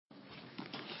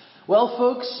Well,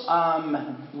 folks,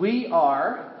 we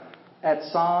are at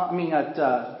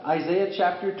Isaiah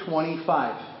chapter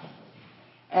 25.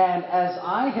 And as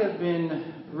I have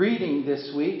been reading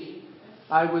this week,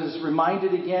 I was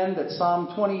reminded again that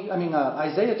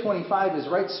Isaiah 25 is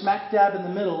right smack dab in the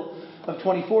middle of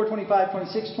 24, 25,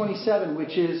 26, 27,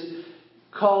 which is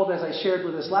called, as I shared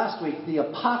with us last week, the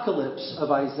apocalypse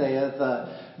of Isaiah.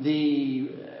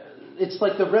 It's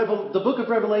like the book of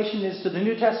Revelation is to the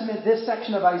New Testament. This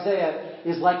section of Isaiah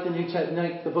is like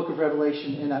the book of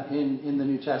Revelation in the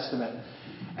New Testament.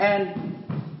 And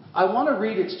I want to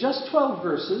read, it's just 12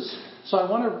 verses, so I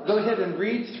want to go ahead and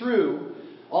read through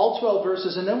all 12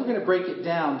 verses, and then we're going to break it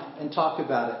down and talk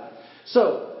about it.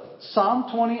 So,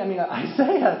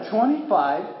 Isaiah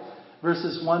 25,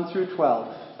 verses 1 through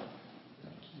 12.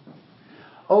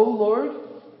 O Lord,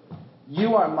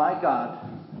 you are my God.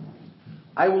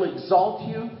 I will exalt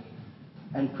you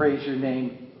and praise your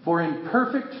name. For in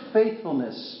perfect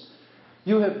faithfulness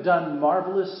you have done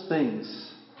marvelous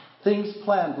things, things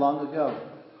planned long ago.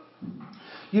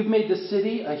 You've made the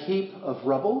city a heap of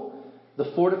rubble,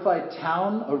 the fortified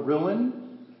town a ruin,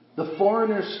 the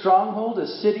foreigner's stronghold a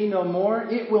city no more.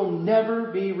 It will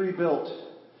never be rebuilt.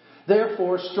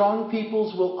 Therefore, strong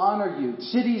peoples will honor you.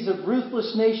 Cities of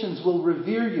ruthless nations will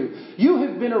revere you. You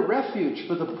have been a refuge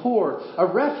for the poor, a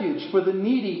refuge for the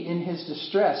needy in his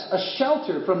distress, a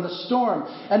shelter from the storm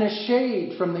and a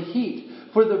shade from the heat.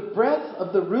 For the breath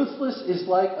of the ruthless is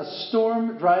like a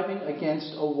storm driving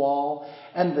against a wall,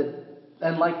 and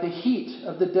like the heat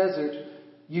of the desert,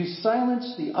 you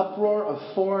silence the uproar of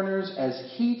foreigners as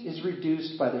heat is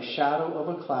reduced by the shadow of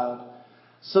a cloud.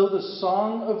 So the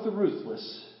song of the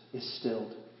ruthless is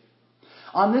stilled.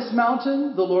 On this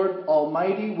mountain, the Lord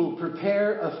Almighty will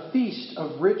prepare a feast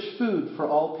of rich food for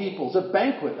all peoples, a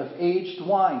banquet of aged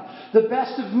wine, the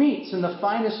best of meats and the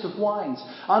finest of wines.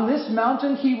 On this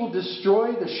mountain, he will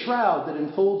destroy the shroud that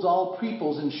enfolds all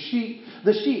peoples and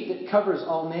the sheet that covers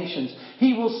all nations.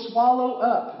 He will swallow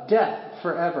up death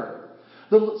forever.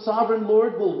 The sovereign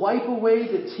Lord will wipe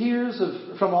away the tears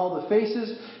from all the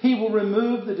faces. He will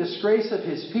remove the disgrace of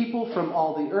his people from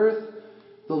all the earth.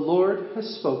 The Lord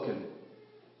has spoken.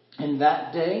 In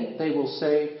that day they will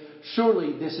say,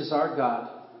 surely this is our God.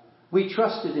 We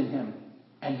trusted in him,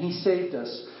 and he saved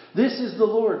us. This is the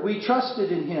Lord. We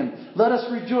trusted in him. Let us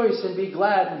rejoice and be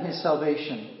glad in his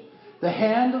salvation. The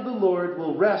hand of the Lord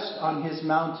will rest on his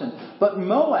mountain, but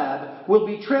Moab will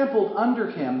be trampled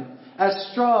under him as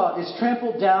straw is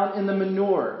trampled down in the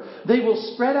manure. They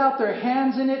will spread out their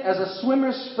hands in it as a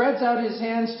swimmer spreads out his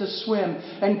hands to swim.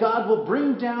 And God will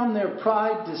bring down their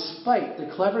pride despite the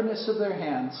cleverness of their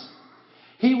hands.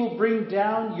 He will bring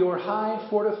down your high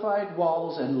fortified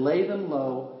walls and lay them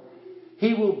low.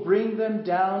 He will bring them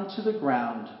down to the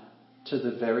ground, to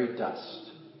the very dust.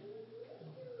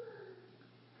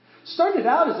 Started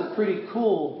out as a pretty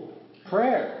cool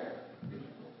prayer.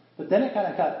 But then it kind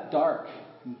of got dark.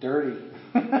 Dirty.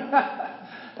 And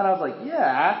I was like,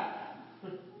 yeah.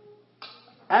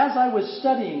 As I was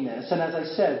studying this, and as I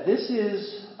said, this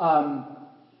is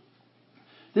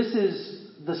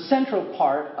the central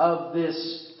part of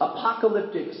this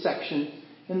apocalyptic section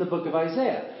in the book of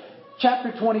Isaiah.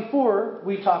 Chapter 24,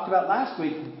 we talked about last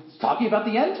week, it's talking about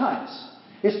the end times.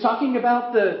 It's talking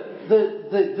about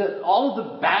all of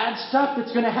the bad stuff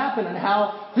that's going to happen and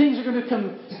how things are going to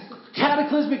come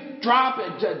cataclysmic drop,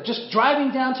 just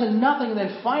driving down to nothing. And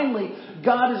then finally,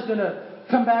 God is going to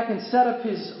come back and set up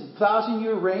his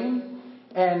 1,000-year reign.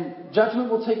 And judgment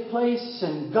will take place.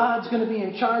 And God's going to be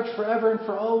in charge forever and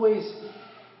for always.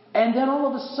 And then all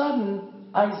of a sudden,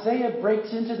 Isaiah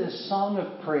breaks into this song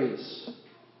of praise.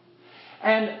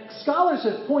 And scholars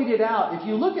have pointed out, if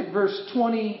you look at verse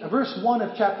 1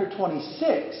 of chapter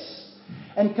 26,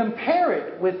 and compare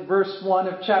it with verse 1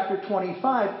 of chapter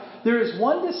 25, there is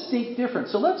one distinct difference.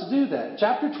 So let's do that.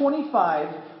 Chapter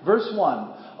 25, verse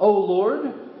 1. O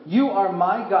Lord, you are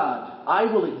my God. I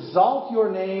will exalt your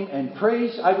name and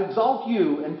praise. I will exalt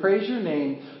you and praise your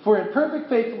name. For in perfect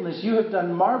faithfulness you have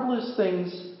done marvelous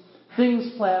things,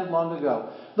 things planned long ago.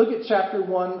 Look at chapter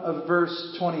 1 of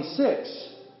verse 26.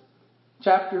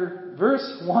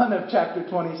 Verse 1 of chapter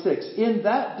 26. In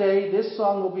that day this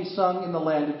song will be sung in the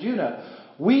land of Judah.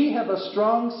 We have a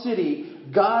strong city.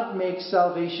 God makes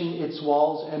salvation its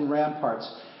walls and ramparts.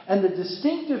 And the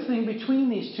distinctive thing between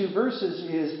these two verses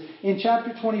is in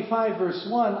chapter 25, verse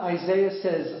 1, Isaiah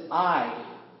says,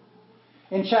 I.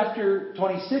 In chapter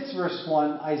 26, verse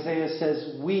 1, Isaiah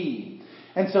says, we.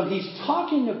 And so in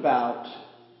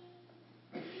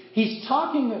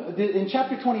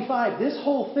chapter 25, this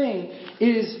whole thing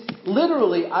is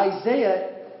literally Isaiah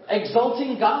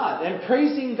exalting God and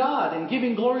praising God and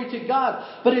giving glory to God,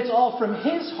 but it's all from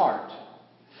His heart.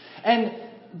 And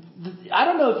I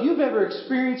don't know if you've ever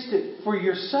experienced it for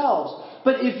yourselves,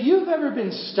 but if you've ever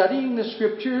been studying the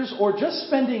Scriptures or just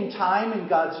spending time in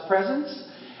God's presence,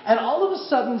 and all of a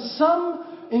sudden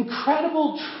some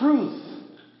incredible truth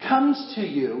comes to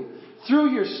you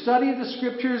through your study of the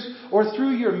Scriptures or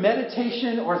through your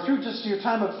meditation or through just your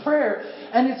time of prayer,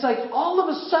 and it's like all of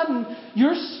a sudden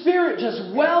your spirit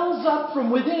just wells up from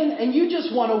within and you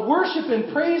just want to worship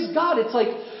and praise God. It's like,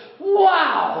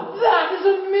 wow, that is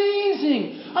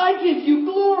amazing. I give you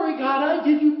glory, God. I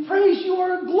give you praise. You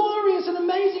are glorious and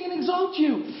amazing and exalt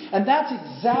you. And that's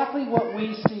exactly what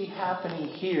we see happening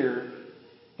here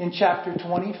in chapter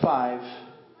 25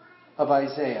 of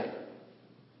Isaiah.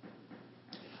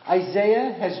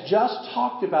 Isaiah has just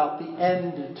talked about the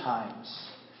end times.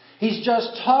 He's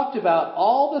just talked about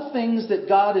all the things that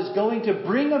God is going to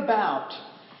bring about.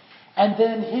 And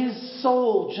then his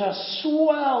soul just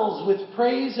swells with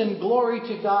praise and glory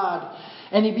to God.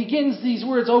 And he begins these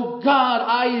words, "Oh God,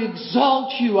 I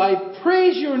exalt you. I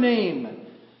praise your name.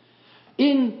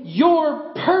 In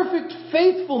your perfect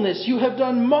faithfulness, you have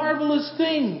done marvelous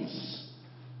things."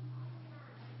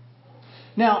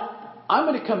 Now, I'm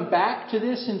going to come back to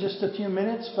this in just a few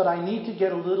minutes, but I need to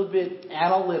get a little bit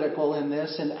analytical in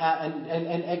this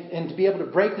and to be able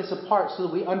to break this apart so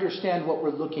that we understand what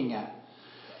we're looking at.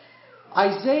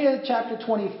 Isaiah chapter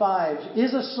 25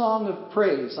 is a song of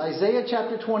praise. Isaiah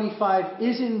chapter 25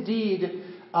 is indeed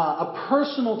a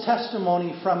personal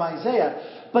testimony from Isaiah,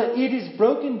 but it is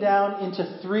broken down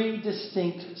into three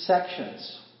distinct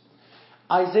sections.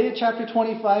 Isaiah chapter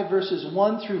 25 verses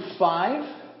 1 through 5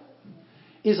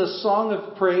 is a song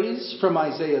of praise from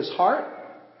Isaiah's heart.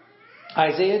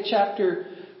 Isaiah chapter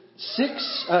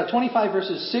 25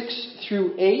 verses 6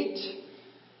 through 8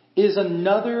 is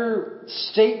another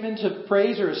statement of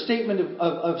praise, or a statement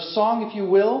of song, if you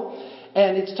will.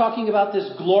 And it's talking about this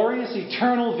glorious,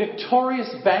 eternal, victorious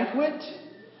banquet.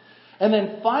 And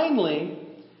then finally,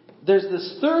 there's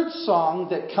this third song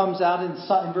that comes out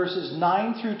in verses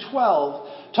 9 through 12,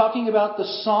 talking about the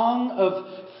song of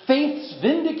faith's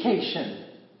vindication.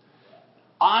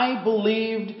 I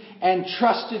believed and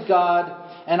trusted God,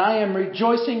 and I am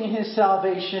rejoicing in His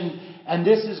salvation, and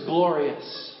this is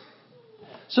glorious.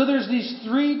 So there's these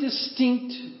three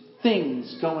distinct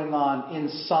things going on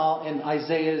in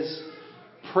Isaiah's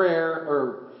prayer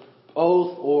or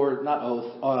oath, or not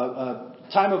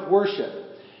oath, time of worship.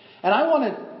 And I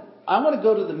want to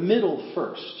go to the middle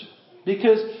first,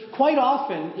 because quite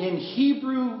often in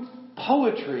Hebrew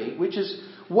poetry, which is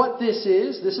what this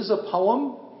is a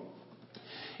poem.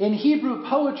 In Hebrew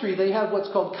poetry, they have what's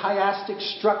called chiastic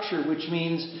structure, which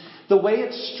means the way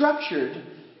it's structured,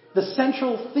 the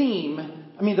central theme,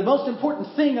 the most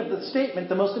important thing of the statement,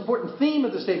 the most important theme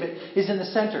of the statement is in the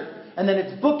center. And then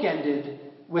it's bookended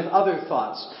with other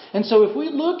thoughts. And so if we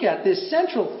look at this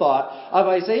central thought of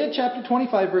Isaiah chapter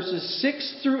 25, verses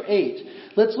 6 through 8,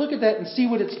 let's look at that and see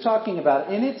what it's talking about.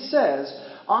 And it says,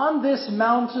 "On this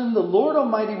mountain the Lord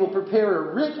Almighty will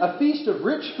prepare a feast of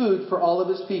rich food for all of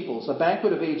His peoples, a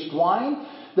banquet of aged wine,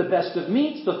 the best of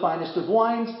meats, the finest of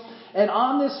wines. And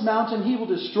on this mountain He will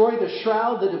destroy the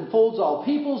shroud that enfolds all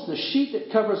peoples, the sheet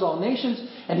that covers all nations,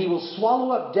 and He will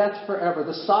swallow up death forever.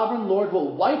 The sovereign Lord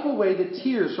will wipe away the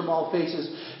tears from all faces.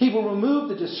 He will remove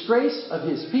the disgrace of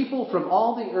His people from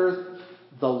all the earth.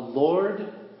 The Lord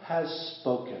has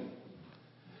spoken."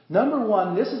 Number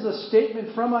one, this is a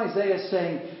statement from Isaiah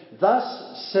saying, "Thus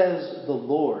says the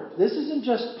Lord." This isn't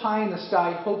just pie in the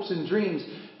sky hopes and dreams.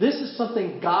 This is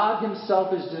something God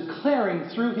Himself is declaring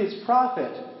through His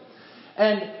prophet.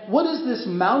 And what is this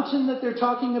mountain that they're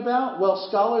talking about? Well,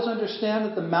 scholars understand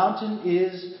that the mountain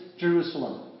is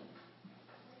Jerusalem.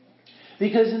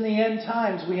 Because in the end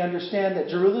times, we understand that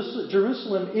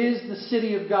Jerusalem is the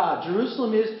city of God.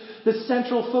 Jerusalem is the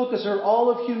central focus of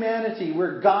all of humanity,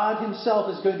 where God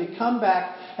Himself is going to come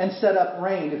back and set up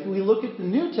reign. If we look at the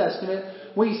New Testament,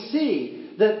 we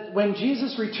see that when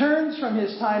Jesus returns from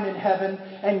His time in heaven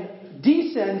and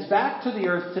descends back to the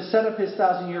earth to set up His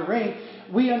 1,000-year reign,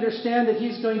 we understand that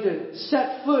He's going to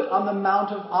set foot on the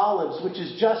Mount of Olives, which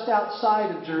is just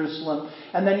outside of Jerusalem.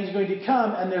 And then He's going to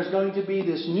come, and there's going to be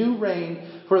this new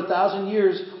reign for 1,000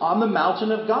 years on the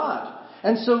mountain of God.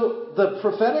 And so the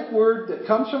prophetic word that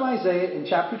comes from Isaiah in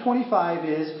chapter 25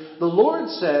 is, the Lord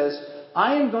says,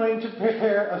 "I am going to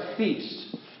prepare a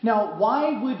feast." Now,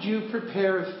 why would you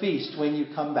prepare a feast when you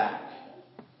come back?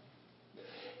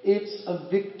 It's a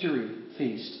victory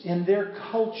feast. In their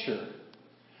culture,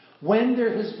 when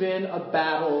there has been a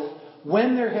battle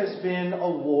when there has been a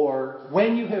war,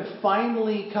 when you have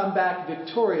finally come back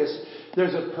victorious,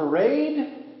 there's a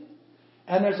parade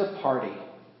and there's a party.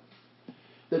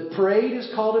 The parade is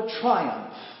called a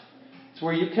triumph. It's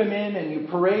where you come in and you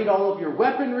parade all of your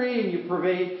weaponry and you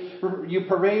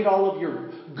parade all of your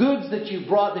goods that you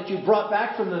brought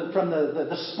back from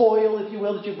the spoil, if you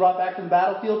will, that you brought back from the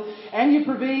battlefield, and you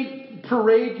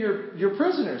parade your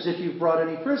prisoners if you've brought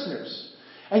any prisoners,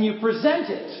 and you present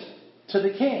it to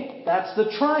the king. That's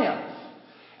the triumph.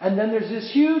 And then there's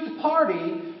this huge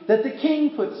party that the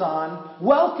king puts on,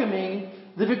 welcoming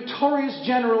the victorious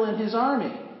general and his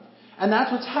army. And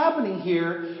that's what's happening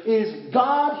here, is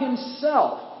God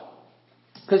himself.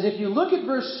 Because if you look at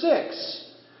verse 6,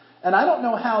 and I don't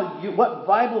know what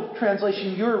Bible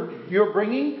translation you're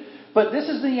bringing, but this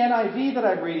is the NIV that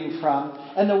I'm reading from.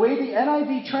 And the way the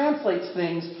NIV translates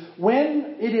things,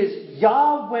 when it is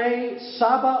Yahweh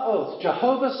Sabaoth,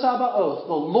 Jehovah Sabaoth,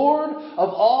 the Lord of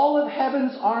all of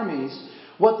heaven's armies,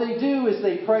 what they do is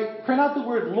they print out the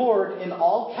word Lord in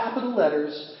all capital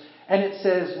letters, and it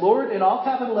says, Lord in all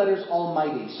capital letters,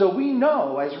 Almighty. So we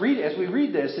know, as we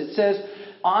read this, it says,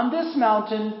 on this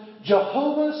mountain,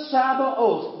 Jehovah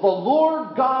Sabaoth, the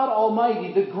Lord God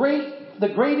Almighty, the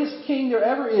greatest king there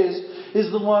ever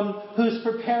is the one who's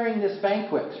preparing this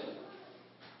banquet.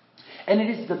 And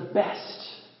it is the best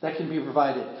that can be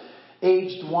provided.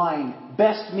 Aged wine,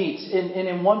 best meats. And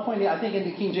in one point, I think in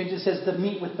the King James it says the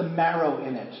meat with the marrow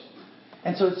in it.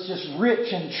 And so it's just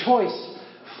rich and choice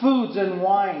foods and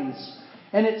wines.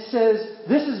 And it says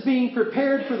this is being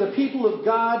prepared for the people of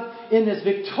God in this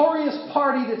victorious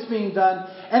party that's being done.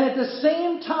 And at the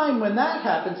same time when that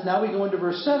happens, now we go into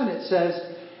verse 7, it says,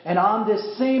 and on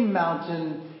this same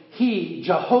mountain, he,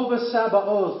 Jehovah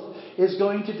Sabaoth, is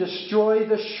going to destroy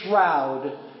the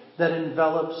shroud that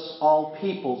envelops all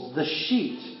peoples, the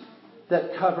sheet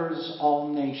that covers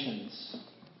all nations.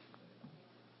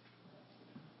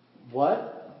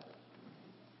 What?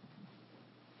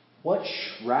 What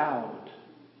shroud?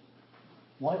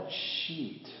 What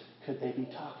sheet could they be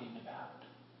talking about?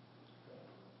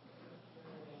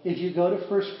 If you go to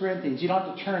 1 Corinthians, you don't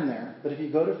have to turn there, but if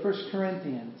you go to 1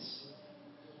 Corinthians,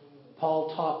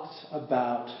 Paul talks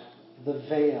about the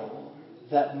veil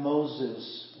that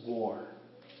Moses wore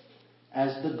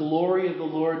as the glory of the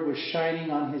Lord was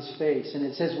shining on his face. And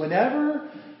it says, whenever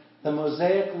the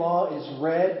Mosaic law is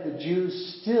read, the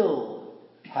Jews still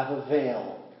have a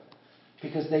veil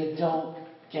because they don't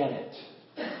get it.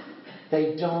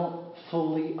 They don't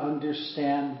fully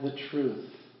understand the truth.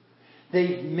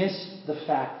 They've missed the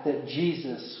fact that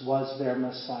Jesus was their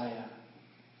Messiah.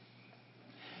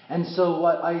 And so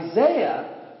what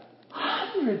Isaiah,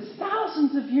 hundreds,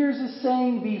 thousands of years is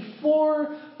saying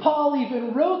before Paul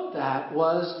even wrote that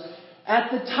was,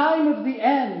 at the time of the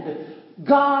end,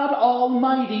 God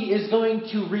Almighty is going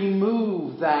to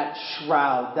remove that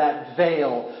shroud, that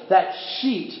veil, that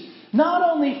sheet,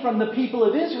 not only from the people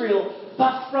of Israel,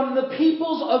 but from the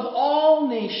peoples of all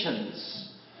nations.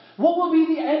 What will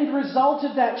be the end result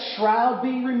of that shroud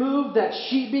being removed, that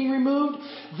sheet being removed?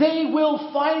 They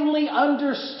will finally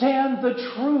understand the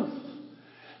truth.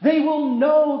 They will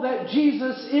know that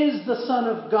Jesus is the Son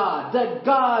of God, that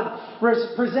God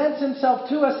presents himself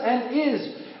to us and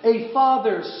is a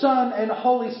Father, Son, and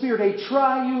Holy Spirit, a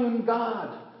triune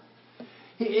God.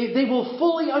 They will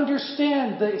fully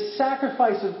understand the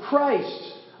sacrifice of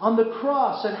Christ on the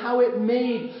cross and how it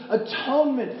made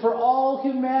atonement for all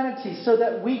humanity so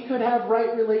that we could have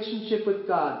right relationship with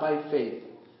God by faith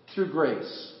through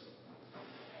grace.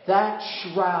 That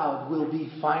shroud will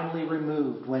be finally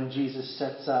removed when Jesus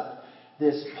sets up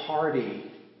this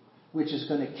party which is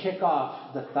going to kick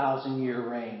off the 1,000-year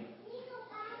reign.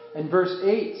 And verse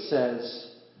 8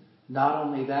 says, not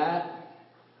only that,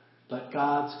 but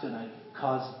God's going to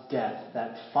cause death,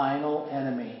 that final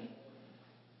enemy,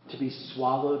 to be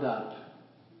swallowed up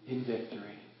in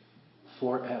victory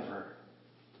forever.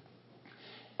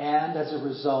 And as a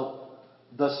result,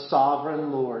 the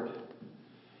sovereign Lord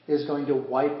is going to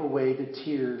wipe away the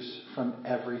tears from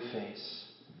every face.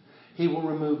 He will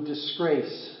remove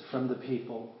disgrace from the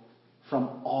people,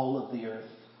 from all of the earth.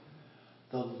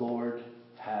 The Lord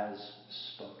has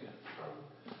spoken.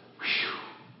 Whew.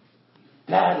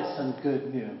 That is some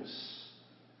good news.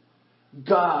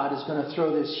 God is going to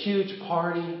throw this huge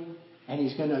party and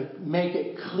he's going to make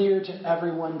it clear to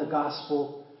everyone the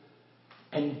gospel,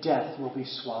 and death will be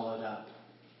swallowed up.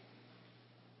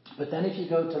 But then if you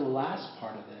go to the last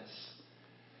part of this,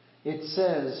 it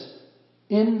says,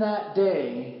 in that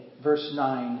day, verse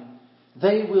 9,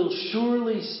 they will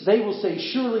say,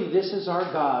 surely this is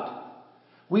our God.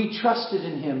 We trusted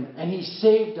in him and he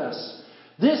saved us.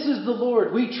 This is the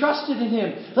Lord. We trusted in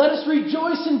Him. Let us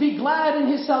rejoice and be glad in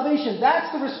His salvation.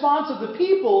 That's the response of the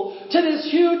people to this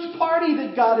huge party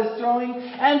that God is throwing,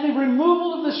 and the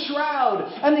removal of the shroud,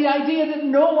 and the idea that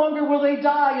no longer will they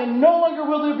die, and no longer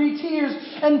will there be tears.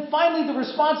 And finally the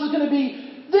response is going to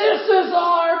be, this is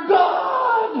our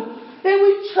God! And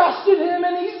we trusted Him,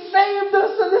 and He saved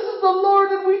us, and this is the Lord,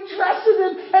 and we trusted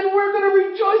Him, and we're going to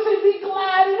rejoice and be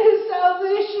glad in His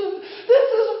salvation. This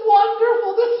is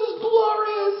wonderful. This is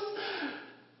glorious.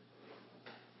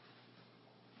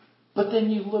 But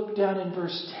then you look down in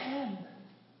verse 10,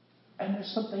 and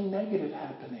there's something negative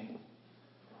happening.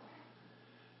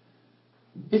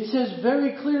 It says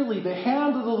very clearly, the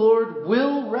hand of the Lord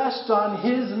will rest on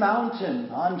His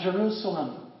mountain, on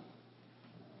Jerusalem.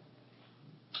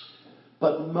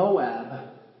 But Moab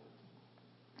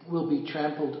will be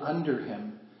trampled under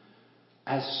him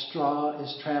as straw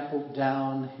is trampled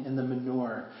down in the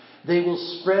manure. They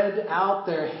will spread out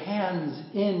their hands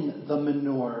in the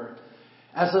manure.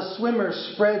 As a swimmer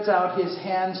spreads out his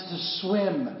hands to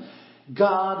swim,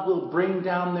 God will bring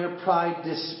down their pride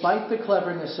despite the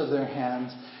cleverness of their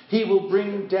hands. He will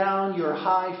bring down your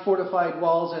high fortified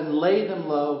walls and lay them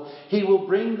low. He will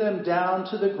bring them down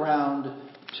to the ground,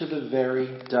 to the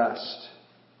very dust.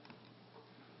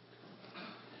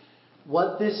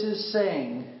 What this is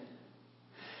saying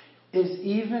is,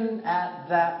 even at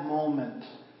that moment,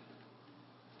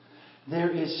 there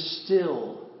is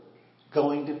still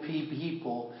going to be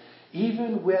people,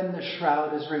 even when the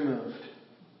shroud is removed,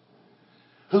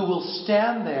 who will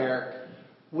stand there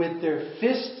with their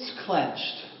fists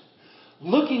clenched,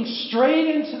 looking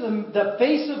straight into the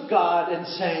face of God and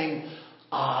saying,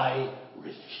 I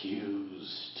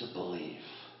refuse to believe.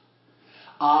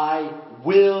 I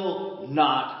will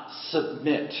not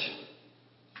submit.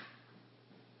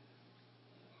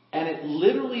 And it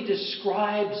literally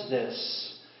describes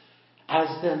this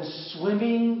as them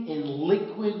swimming in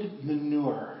liquid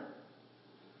manure,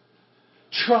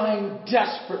 trying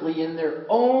desperately in their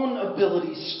own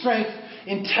ability, strength,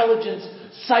 intelligence,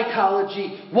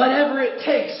 psychology, whatever it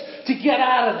takes to get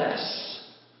out of this.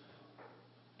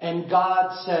 And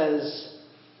God says,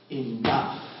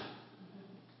 enough.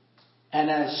 And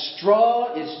as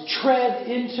straw is tread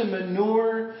into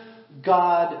manure,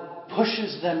 God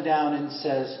pushes them down and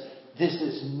says, this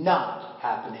is not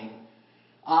happening.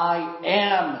 I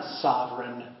am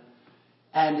sovereign.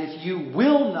 And if you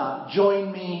will not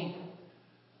join me,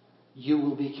 you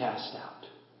will be cast out.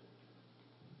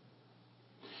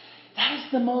 That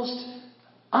is the most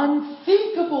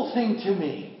unthinkable thing to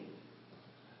me.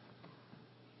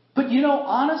 But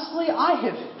honestly, I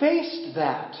have faced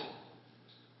that.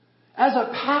 As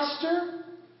a pastor,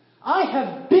 I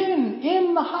have been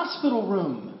in the hospital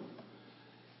room.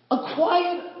 A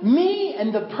quiet me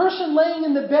and the person laying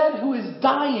in the bed who is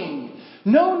dying.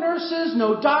 No nurses,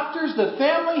 no doctors, the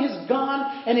family has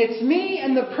gone, and it's me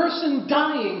and the person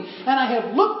dying. And I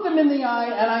have looked them in the eye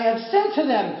and I have said to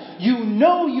them, you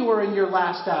know you are in your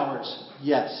last hours.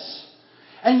 Yes.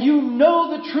 And you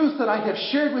know the truth that I have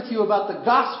shared with you about the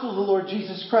gospel of the Lord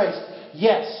Jesus Christ.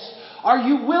 Yes. Are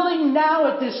you willing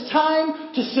now at this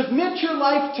time to submit your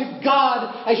life to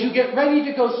God as you get ready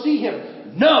to go see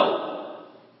Him? No.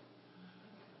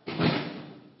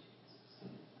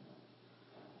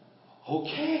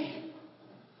 Okay.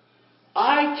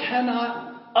 I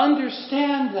cannot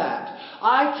understand that.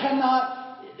 I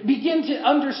cannot begin to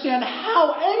understand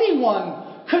how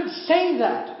anyone could say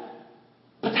that.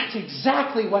 But that's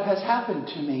exactly what has happened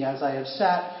to me as I have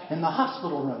sat in the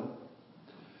hospital room.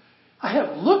 I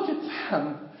have looked at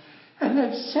them and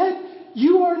have said,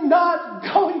 you are not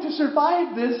going to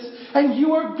survive this, and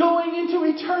you are going into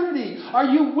eternity. Are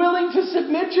you willing to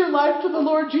submit your life to the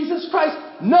Lord Jesus Christ?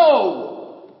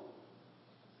 No!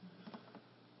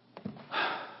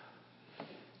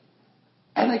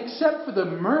 And except for the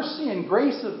mercy and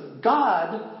grace of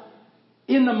God,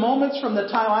 in the moments from the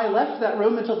time I left that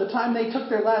room until the time they took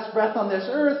their last breath on this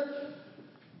earth,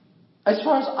 as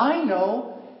far as I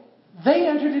know, they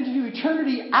entered into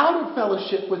eternity out of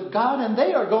fellowship with God, and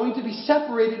they are going to be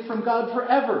separated from God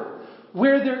forever,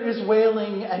 where there is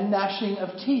wailing and gnashing of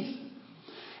teeth.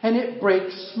 And it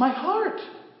breaks my heart.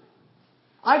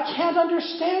 I can't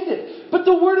understand it. But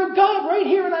the Word of God right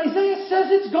here in Isaiah says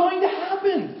it's going to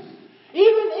happen.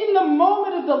 Even in the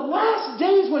moment of the last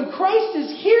days when Christ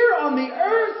is here on the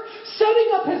earth, setting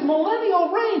up His millennial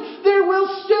reign, there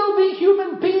will still be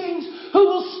human beings who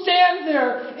will stand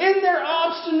there in their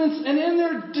obstinance and in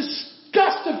their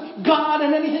disgust of God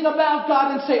and anything about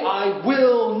God and say, I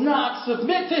will not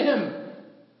submit to Him.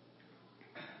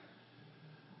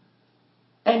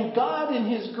 And God in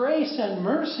His grace and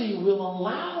mercy will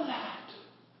allow that.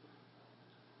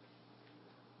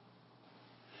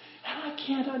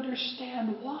 can't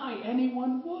understand why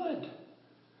anyone would.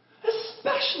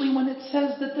 Especially when it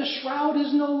says that the shroud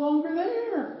is no longer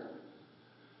there.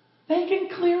 They can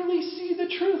clearly see the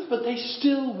truth, but they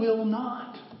still will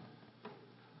not.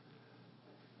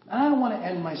 And I don't want to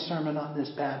end my sermon on this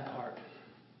bad part.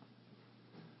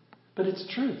 But it's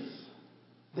truth.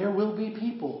 There will be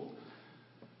people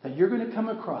that you're going to come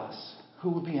across who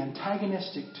will be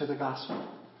antagonistic to the gospel,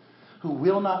 who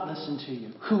will not listen to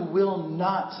you, who will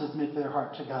not submit their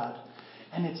heart to God.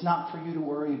 And it's not for you to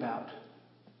worry about.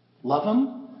 Love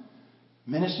them,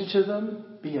 minister to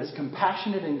them, be as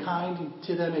compassionate and kind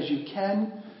to them as you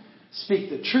can. Speak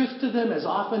the truth to them as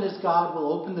often as God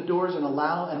will open the doors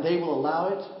and they will allow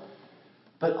it.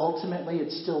 But ultimately,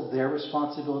 it's still their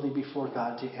responsibility before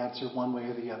God to answer one way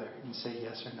or the other and say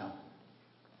yes or no.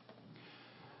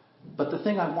 But the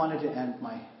thing I wanted to end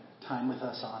my time with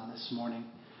us on this morning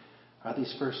are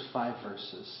these first 5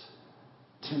 verses.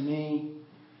 To me,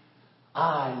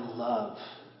 I love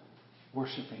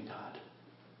worshiping God.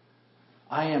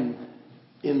 I am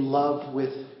in love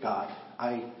with God.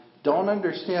 I don't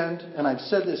understand, and I've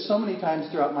said this so many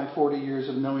times throughout my 40 years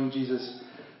of knowing Jesus,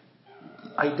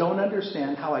 I don't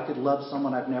understand how I could love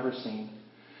someone I've never seen.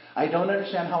 I don't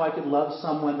understand how I could love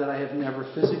someone that I have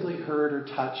never physically heard or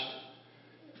touched.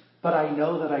 But I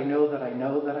know that I know that I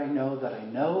know that I know that I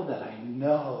know that I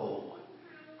know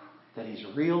that He's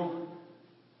real,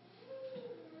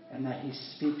 and that He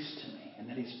speaks to me, and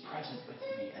that He's present with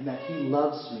me, and that He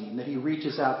loves me, and that He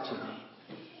reaches out to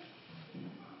me.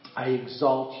 I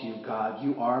exalt you, God.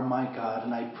 You are my God,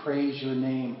 and I praise your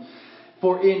name.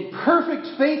 For in perfect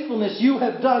faithfulness you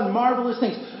have done marvelous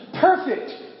things.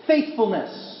 Perfect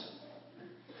faithfulness.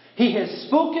 He has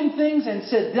spoken things and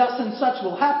said thus and such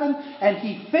will happen, and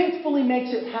He faithfully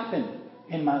makes it happen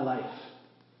in my life.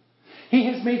 He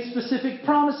has made specific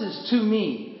promises to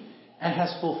me and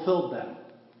has fulfilled them.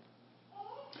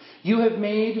 You have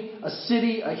made a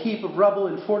city a heap of rubble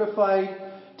and fortified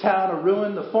town a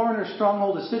ruin, the foreigner's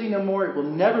stronghold, a city no more. It will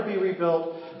never be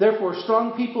rebuilt. Therefore,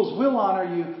 strong peoples will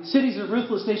honor you. Cities of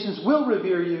ruthless nations will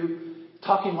revere you.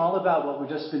 Talking all about what we've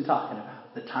just been talking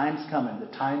about. The time's coming.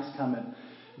 The time's coming.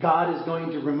 God is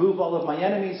going to remove all of my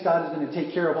enemies. God is going to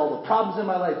take care of all the problems in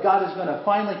my life. God is going to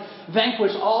finally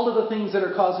vanquish all of the things that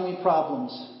are causing me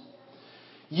problems.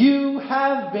 You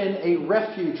have been a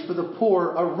refuge for the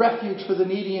poor, a refuge for the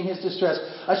needy in his distress,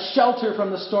 a shelter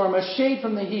from the storm, a shade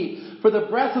from the heat. For the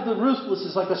breath of the ruthless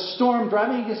is like a storm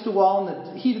driving against a wall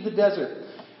in the heat of the desert.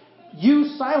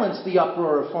 You silence the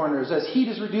uproar of foreigners. As heat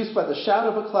is reduced by the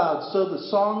shadow of a cloud, so the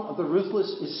song of the ruthless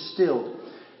is stilled.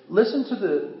 Listen to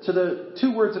the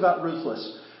 2 words about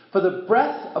ruthless. For the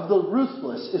breath of the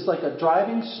ruthless is like a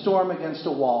driving storm against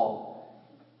a wall.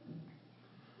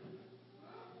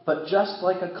 But just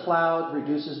like a cloud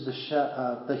reduces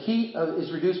the heat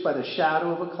is reduced by the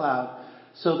shadow of a cloud,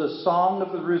 so the song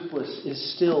of the ruthless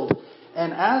is stilled.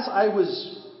 And as I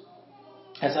was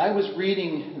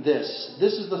reading this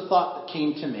is the thought that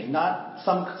came to me. Not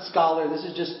some scholar. This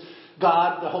is just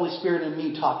God, the Holy Spirit, and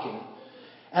me talking.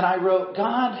 And I wrote,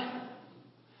 God,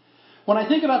 when I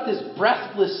think about this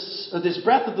breath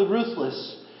of the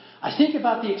ruthless, I think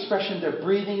about the expression, they're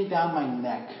breathing down my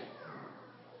neck.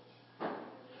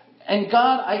 And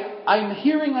God, I'm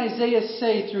hearing Isaiah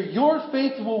say, through your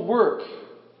faithful work,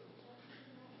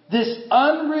 this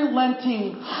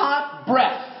unrelenting hot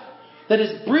breath that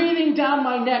is breathing down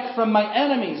my neck from my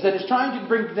enemies, that is trying to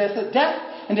bring death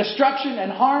and destruction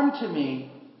and harm to me,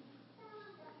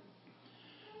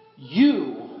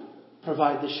 you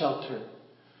provide the shelter.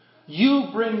 You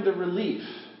bring the relief.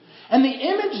 And the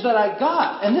image that I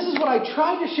got, and this is what I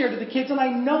tried to share to the kids, and I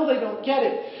know they don't get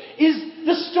it, is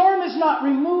the storm is not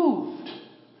removed.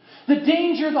 The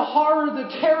danger, the horror, the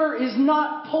terror is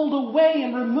not pulled away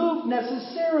and removed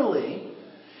necessarily.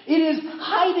 It is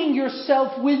hiding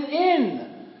yourself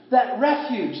within that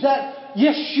refuge. That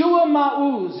Yeshua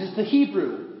Ma'uz is the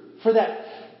Hebrew for that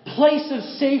place of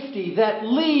safety, that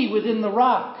lee within the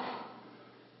rock.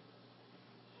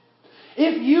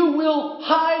 If you will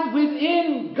hide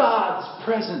within God's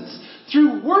presence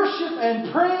through worship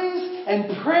and praise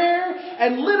and prayer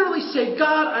and literally say,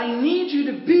 God, I need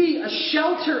you to be a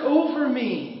shelter over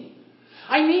me.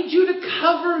 I need you to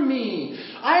cover me.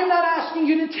 I'm not asking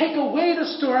you to take away the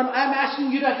storm. I'm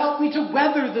asking you to help me to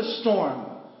weather the storm.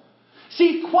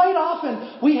 See, quite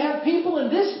often we have people in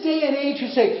this day and age who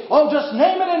say, oh, just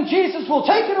name it and Jesus will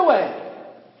take it away.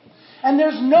 And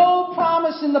there's no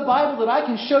promise in the Bible that I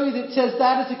can show you that says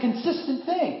that is a consistent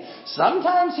thing.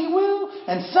 Sometimes He will,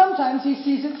 and sometimes He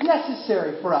sees it's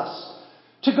necessary for us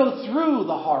to go through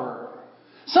the horror,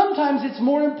 Sometimes it's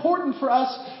more important for us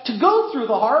to go through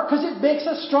the hard because it makes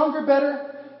us stronger,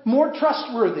 better, more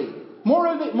trustworthy,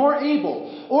 more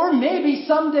able. Or maybe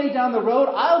someday down the road,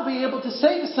 I'll be able to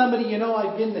say to somebody,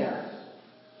 I've been there.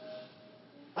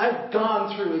 I've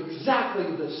gone through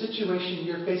exactly the situation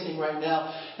you're facing right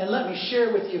now, and let me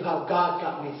share with you how God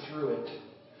got me through it.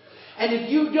 And if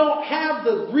you don't have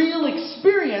the real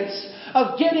experience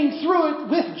of getting through it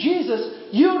with Jesus,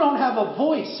 you don't have a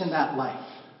voice in that life.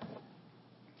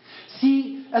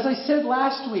 See, as I said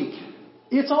last week,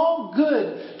 it's all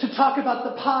good to talk about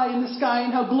the pie in the sky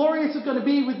and how glorious it's going to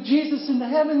be with Jesus in the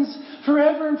heavens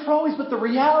forever and for always. But the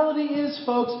reality is,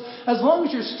 folks, as long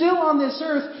as you're still on this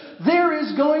earth, there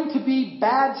is going to be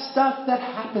bad stuff that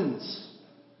happens.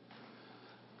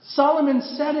 Solomon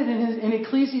said it in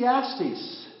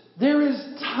Ecclesiastes. There is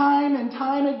time and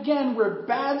time again where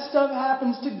bad stuff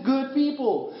happens to good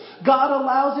people. God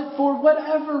allows it for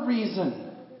whatever reason.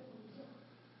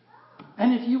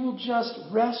 And if you will just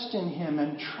rest in Him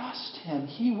and trust Him,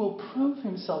 He will prove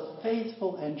Himself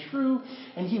faithful and true,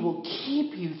 and He will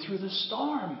keep you through the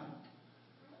storm.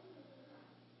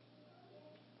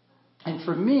 And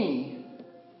for me,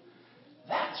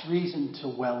 that's reason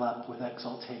to well up with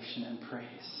exaltation and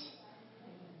praise.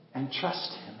 And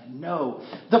trust Him and know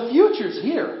the future's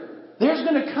here. There's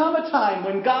going to come a time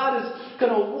when God is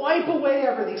going to wipe away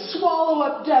everything, swallow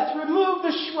up death, remove the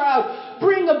shroud,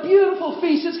 bring a beautiful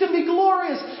feast. It's going to be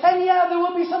glorious. And there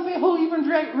will be some people who even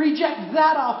reject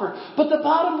that offer. But the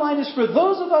bottom line is for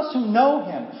those of us who know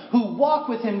Him, who walk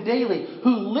with Him daily,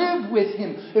 who live with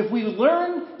Him, if we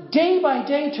learn day by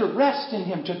day to rest in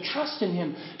Him, to trust in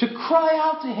Him, to cry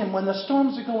out to Him when the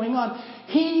storms are going on,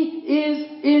 He is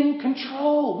in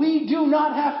control. We do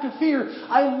not have to fear.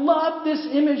 I love this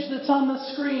image that's on the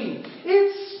screen.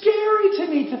 It's scary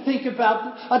to me to think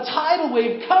about a tidal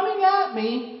wave coming at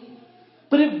me.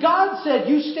 But if God said,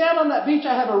 you stand on that beach,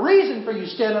 I have a reason for you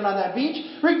standing on that beach,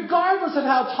 regardless of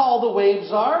how tall the waves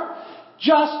are,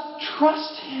 just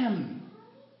trust Him.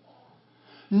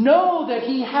 Know that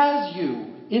He has you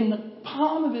in the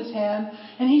palm of His hand,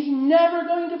 and He's never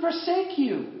going to forsake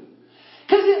you.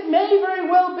 Because it may very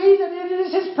well be that it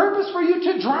is His purpose for you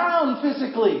to drown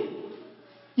physically.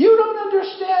 You don't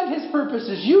understand His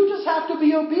purposes. You just have to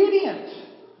be obedient.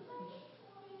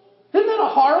 Isn't that a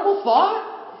horrible thought?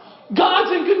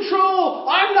 God's in control.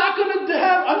 I'm not going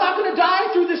to die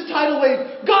through this tidal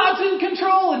wave. God's in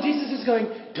control. And Jesus is going,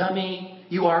 dummy,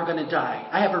 you are going to die.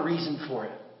 I have a reason for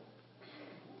it.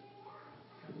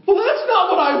 Well, that's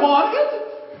not what I wanted.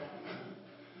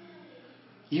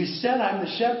 You said I'm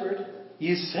the shepherd.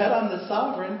 You said I'm the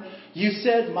sovereign. You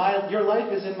said your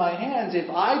life is in my hands. If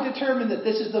I determine that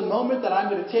this is the moment that I'm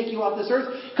going to take you off this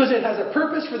earth because it has a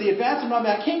purpose for the advancement of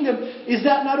my kingdom, is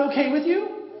that not okay with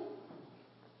you?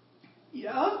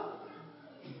 Yeah.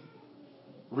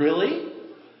 Really?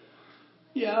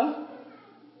 Yeah.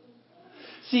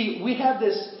 See, we have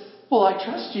this, I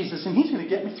trust Jesus and He's going to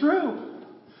get me through.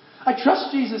 I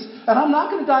trust Jesus and I'm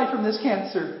not going to die from this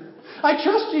cancer. I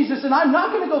trust Jesus and I'm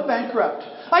not going to go bankrupt.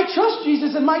 I trust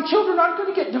Jesus and my children aren't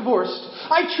going to get divorced.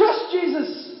 I trust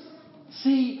Jesus.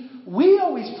 See, we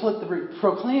always put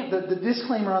the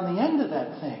disclaimer on the end of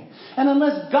that thing. And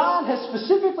unless God has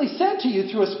specifically said to you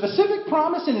through a specific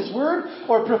promise in His Word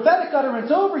or prophetic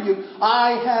utterance over you,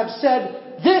 I have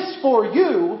said this for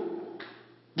you,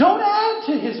 don't add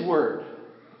to His Word.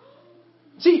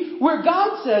 See, where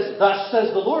God says, thus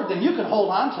says the Lord, then you can hold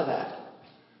on to that.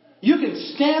 You can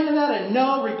stand in that and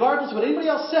know, regardless of what anybody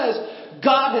else says,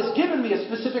 God has given me a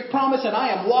specific promise and I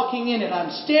am walking in it. I'm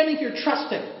standing here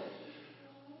trusting.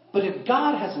 But if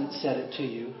God hasn't said it to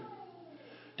you,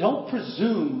 don't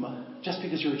presume, just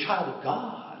because you're a child of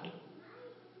God,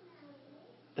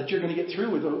 that you're going to get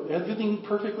through with everything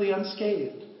perfectly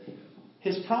unscathed.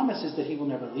 His promise is that He will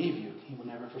never leave you. He will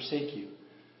never forsake you.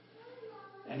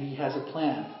 And He has a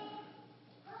plan.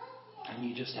 And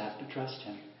you just have to trust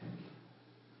Him.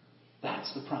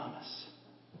 That's the promise.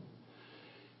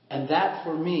 And that,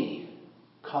 for me,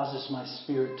 causes my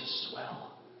spirit to swell.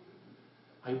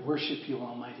 I worship you,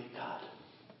 Almighty God.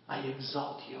 I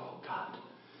exalt you, O God.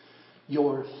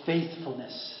 Your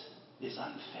faithfulness is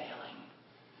unfailing.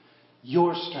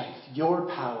 Your strength, your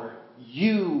power.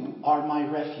 You are my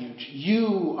refuge.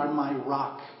 You are my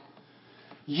rock.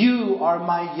 You are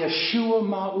my Yeshua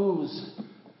Ma'uz.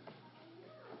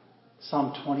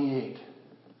 Psalm 28.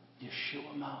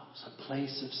 Yeshua Ma'uz, a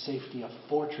place of safety, a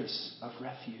fortress of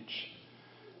refuge.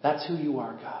 That's who you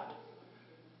are, God.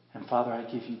 And Father, I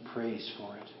give you praise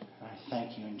for it. And I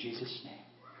thank you in Jesus'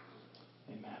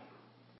 name. Amen.